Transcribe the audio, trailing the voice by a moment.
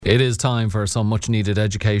It is time for some much needed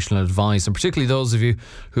educational advice, and particularly those of you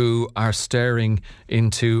who are staring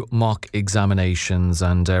into mock examinations.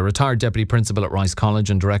 And retired Deputy Principal at Rice College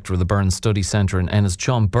and Director of the Burns Study Centre in Ennis,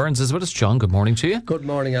 John Burns, is with us. John, good morning to you. Good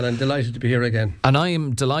morning, Alan. Delighted to be here again. And I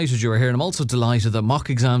am delighted you are here, and I'm also delighted that mock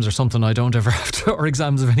exams are something I don't ever have to, or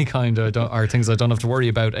exams of any kind are things I don't have to worry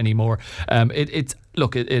about anymore. It's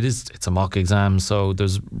a mock exam, so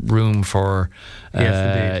there's room for,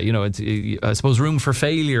 I suppose room for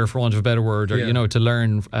failure, for want of a better word, or to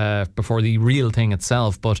learn before the real thing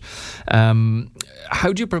itself. But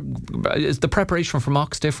how do is the preparation for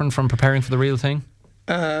mocks different from preparing for the real thing?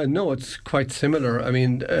 No, it's quite similar. I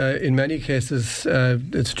mean, in many cases,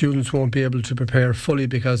 the students won't be able to prepare fully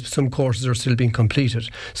because some courses are still being completed.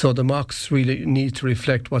 So the mocks really need to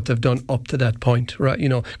reflect what they've done up to that point, right?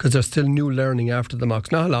 Because there's still new learning after the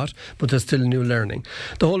mocks. Not a lot, but there's still new learning.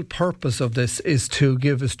 The whole purpose of this is to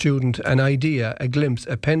give a student an idea, a glimpse,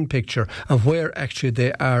 a pen picture of where actually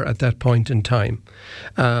they are at that point in time.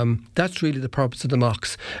 That's really the purpose of the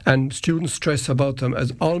mocks. And students stress about them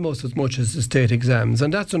as almost as much as the state exams.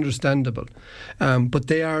 And that's understandable. But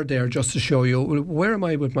they are there just to show you, where am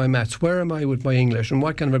I with my maths? Where am I with my English? And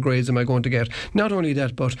what kind of a grades am I going to get? Not only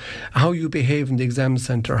that, but how you behave in the exam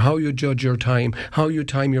centre, how you judge your time, how you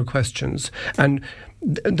time your questions. And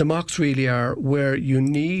the mocks really are where you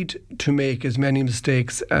need to make as many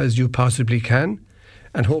mistakes as you possibly can,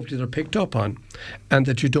 and hopefully they're picked up on, and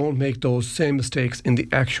that you don't make those same mistakes in the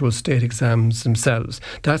actual state exams themselves.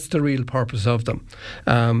 That's the real purpose of them.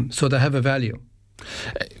 So they have a value.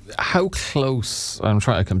 How close, I'm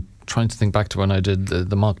trying to think back to when I did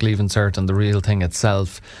the mock Leaving Cert and the real thing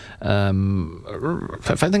itself.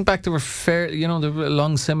 If I think back, they were they were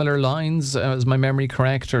along similar lines. Is my memory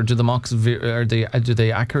correct, or do the mocks do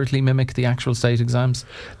they accurately mimic the actual state exams?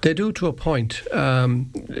 They do, to a point.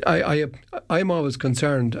 I'm always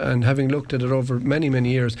concerned, and having looked at it over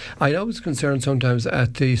many years, I'm always concerned sometimes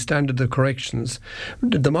at the standard of corrections.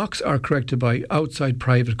 The mocks are corrected by outside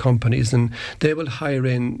private companies, and they will hire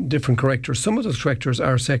in different correctors. Some of those correctors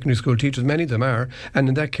are secondary school teachers, many of them are, and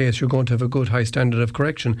in that case you're going to have a good high standard of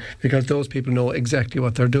correction because those people know exactly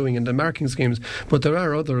what they're doing in the marking schemes. But there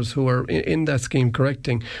are others who are in that scheme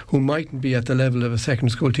correcting who mightn't be at the level of a secondary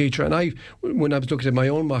school teacher. And when I was looking at my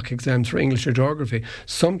own mock exams for English or geography,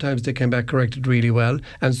 sometimes they came back corrected really well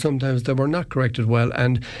and sometimes they were not corrected well,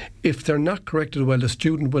 and if they're not corrected well, the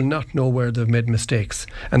student will not know where they've made mistakes.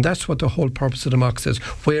 And that's what the whole purpose of the mocks is.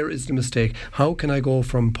 Where is the mistake? How can I go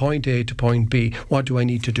from point A to point B? What do I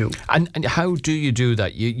need to do? And how do you do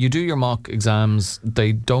that? You do your mock exams,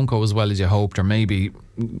 they don't go as well as you hoped, or maybe,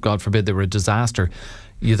 God forbid, they were a disaster.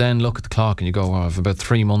 You then look at the clock and you go, I have about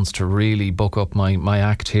 3 months to really book up my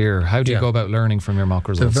act here. How do you go about learning from your mock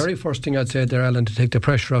results? The very first thing I'd say there, Alan, to take the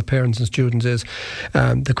pressure off parents and students is,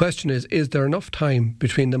 the question is there enough time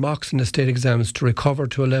between the mocks and the state exams to recover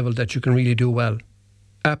to a level that you can really do well?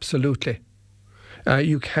 Absolutely.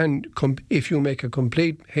 You can, if you make a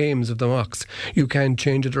complete hames of the mocks, you can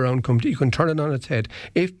change it around. You can turn it on its head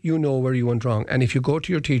if you know where you went wrong. And if you go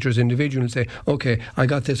to your teachers individually and say, okay, I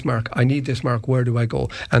got this mark, I need this mark, where do I go?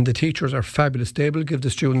 And the teachers are fabulous. They will give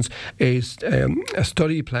the students a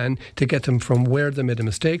study plan to get them from where they made the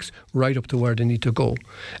mistakes right up to where they need to go.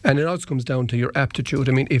 And it also comes down to your aptitude.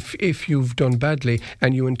 I mean, if you've done badly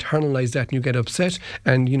and you internalise that and you get upset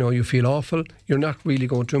and you feel awful, you're not really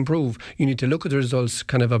going to improve. You need to look at the results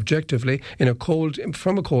kind of objectively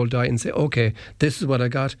from a cold eye and say, okay, this is what I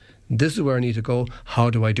got, this is where I need to go, how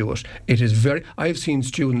do I do it? I've seen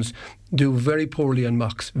students do very poorly on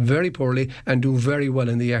mocks, very poorly, and do very well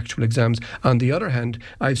in the actual exams. On the other hand,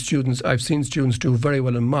 I've seen students do very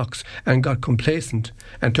well in mocks and got complacent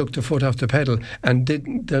and took the foot off the pedal, and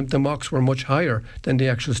the mocks were much higher than the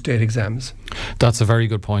actual state exams. That's a very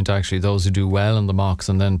good point, actually. Those who do well in the mocks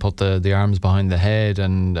and then put the arms behind the head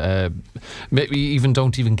and maybe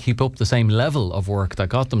don't even keep up the same level of work that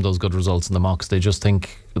got them those good results in the mocks. They just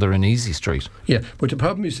think they're an easy street. Yeah, but the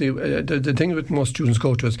problem, you see, the thing that most students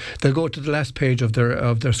go to is they'll go to the last page of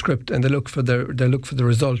their script and they look for the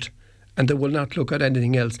result, and they will not look at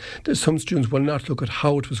anything else. Some students will not look at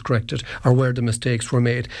how it was corrected or where the mistakes were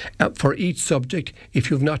made. For each subject, if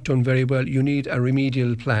you've not done very well, you need a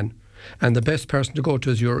remedial plan. And the best person to go to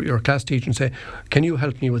is your class teacher and say, can you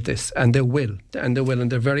help me with this? And they will, and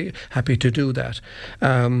they're very happy to do that.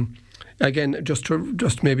 Again,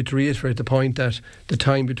 just maybe to reiterate the point that the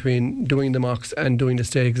time between doing the mocks and doing the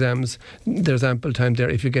state exams, there's ample time there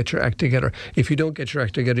if you get your act together. If you don't get your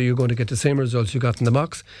act together, you're going to get the same results you got in the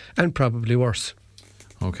mocks and probably worse.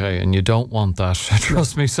 Okay, and you don't want that,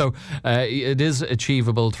 trust me. So it is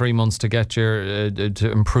achievable, 3 months to get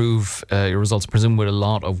to improve your results, I presume with a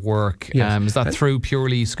lot of work. Yes. Is that through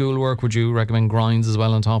purely schoolwork? Would you recommend grinds as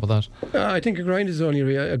well on top of that? I think a grind is only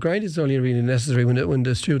really necessary when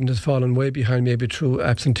the student has fallen way behind, maybe through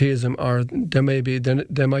absenteeism, or they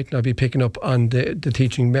might not be picking up on the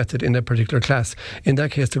teaching method in a particular class. In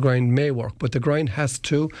that case, the grind may work, but the grind has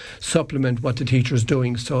to supplement what the teacher is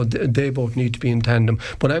doing, so they both need to be in tandem.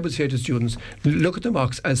 But I would say to students, look at the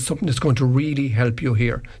mocks as something that's going to really help you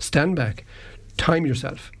here. Stand back, time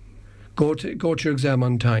yourself, go to your exam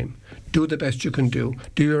on time, do the best you can do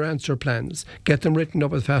your answer plans, get them written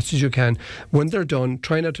up as fast as you can. When they're done,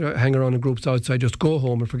 try not to hang around in groups outside, just go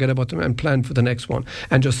home and forget about them and plan for the next one,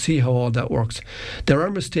 and just see how all that works. There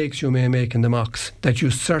are mistakes you may make in the mocks that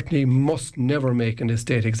you certainly must never make in the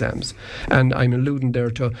state exams, and I'm alluding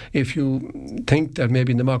there to if you think that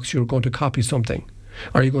maybe in the mocks you're going to copy something.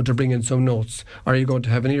 Are you going to bring in some notes? Are you going to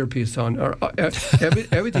have an earpiece on? Or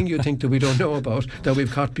everything you think that we don't know about, that we've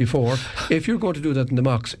caught before, if you're going to do that in the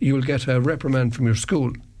mocks, you'll get a reprimand from your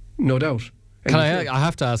school, no doubt. I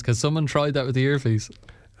have to ask, has someone tried that with the earpiece?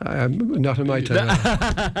 Not in my time.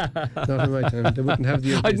 Not in my time. They wouldn't have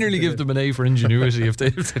the earpiece. I'd nearly give them an A for ingenuity if they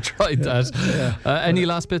tried that. Any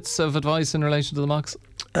last bits of advice in relation to the mocks?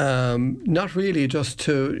 Not really, just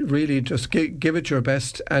to really just give it your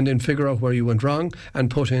best and then figure out where you went wrong and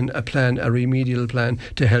put in a plan, a remedial plan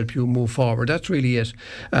to help you move forward. That's really it.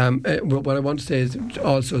 What I want to say is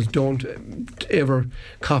also don't ever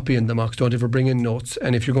copy in the mocks, don't ever bring in notes,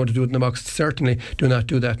 and if you're going to do it in the mocks, certainly do not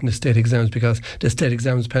do that in the state exams, because the state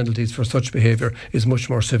exams penalties for such behaviour is much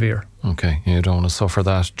more severe. Okay, you don't want to suffer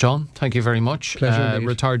that. John, thank you very much. Pleasure.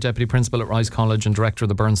 Retired Deputy Principal at Rice College and Director of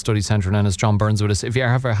the Burns Study Centre in Ennis, John Burns with us. If you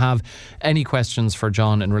ever have any questions for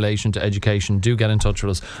John in relation to education, do get in touch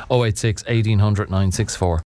with us. 086 1800 964.